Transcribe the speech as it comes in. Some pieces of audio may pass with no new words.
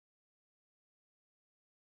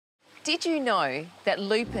Did you know that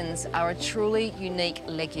lupins are a truly unique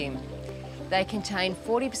legume? They contain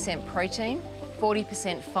 40% protein,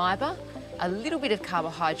 40% fibre, a little bit of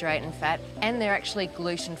carbohydrate and fat, and they're actually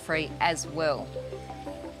gluten-free as well.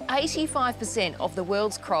 85% of the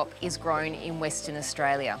world's crop is grown in Western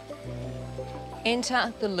Australia.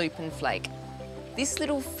 Enter the lupin flake. This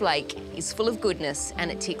little flake is full of goodness and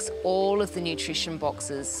it ticks all of the nutrition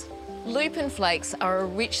boxes. Lupin flakes are a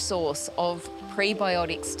rich source of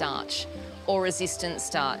prebiotic starch or resistant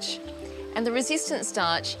starch. And the resistant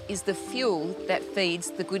starch is the fuel that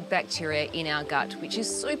feeds the good bacteria in our gut, which is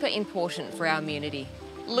super important for our immunity.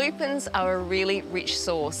 Lupins are a really rich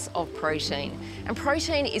source of protein, and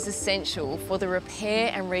protein is essential for the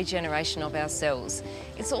repair and regeneration of our cells.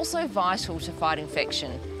 It's also vital to fight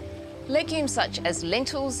infection. Legumes such as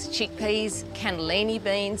lentils, chickpeas, cannellini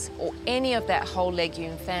beans, or any of that whole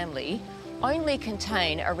legume family only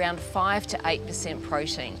contain around 5 to 8%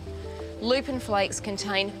 protein. Lupin flakes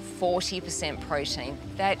contain 40% protein.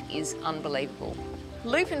 That is unbelievable.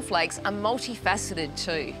 Lupin flakes are multifaceted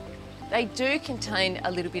too. They do contain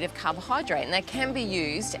a little bit of carbohydrate and they can be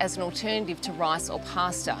used as an alternative to rice or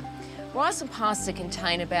pasta. Rice and pasta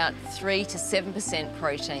contain about 3 to 7%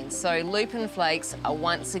 protein, so lupin flakes are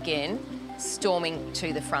once again storming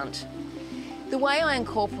to the front. The way I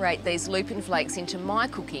incorporate these lupin flakes into my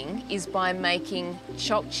cooking is by making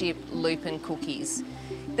choc chip lupin cookies.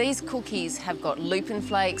 These cookies have got lupin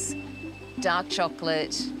flakes, dark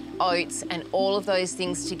chocolate, oats, and all of those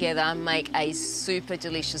things together make a super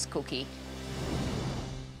delicious cookie.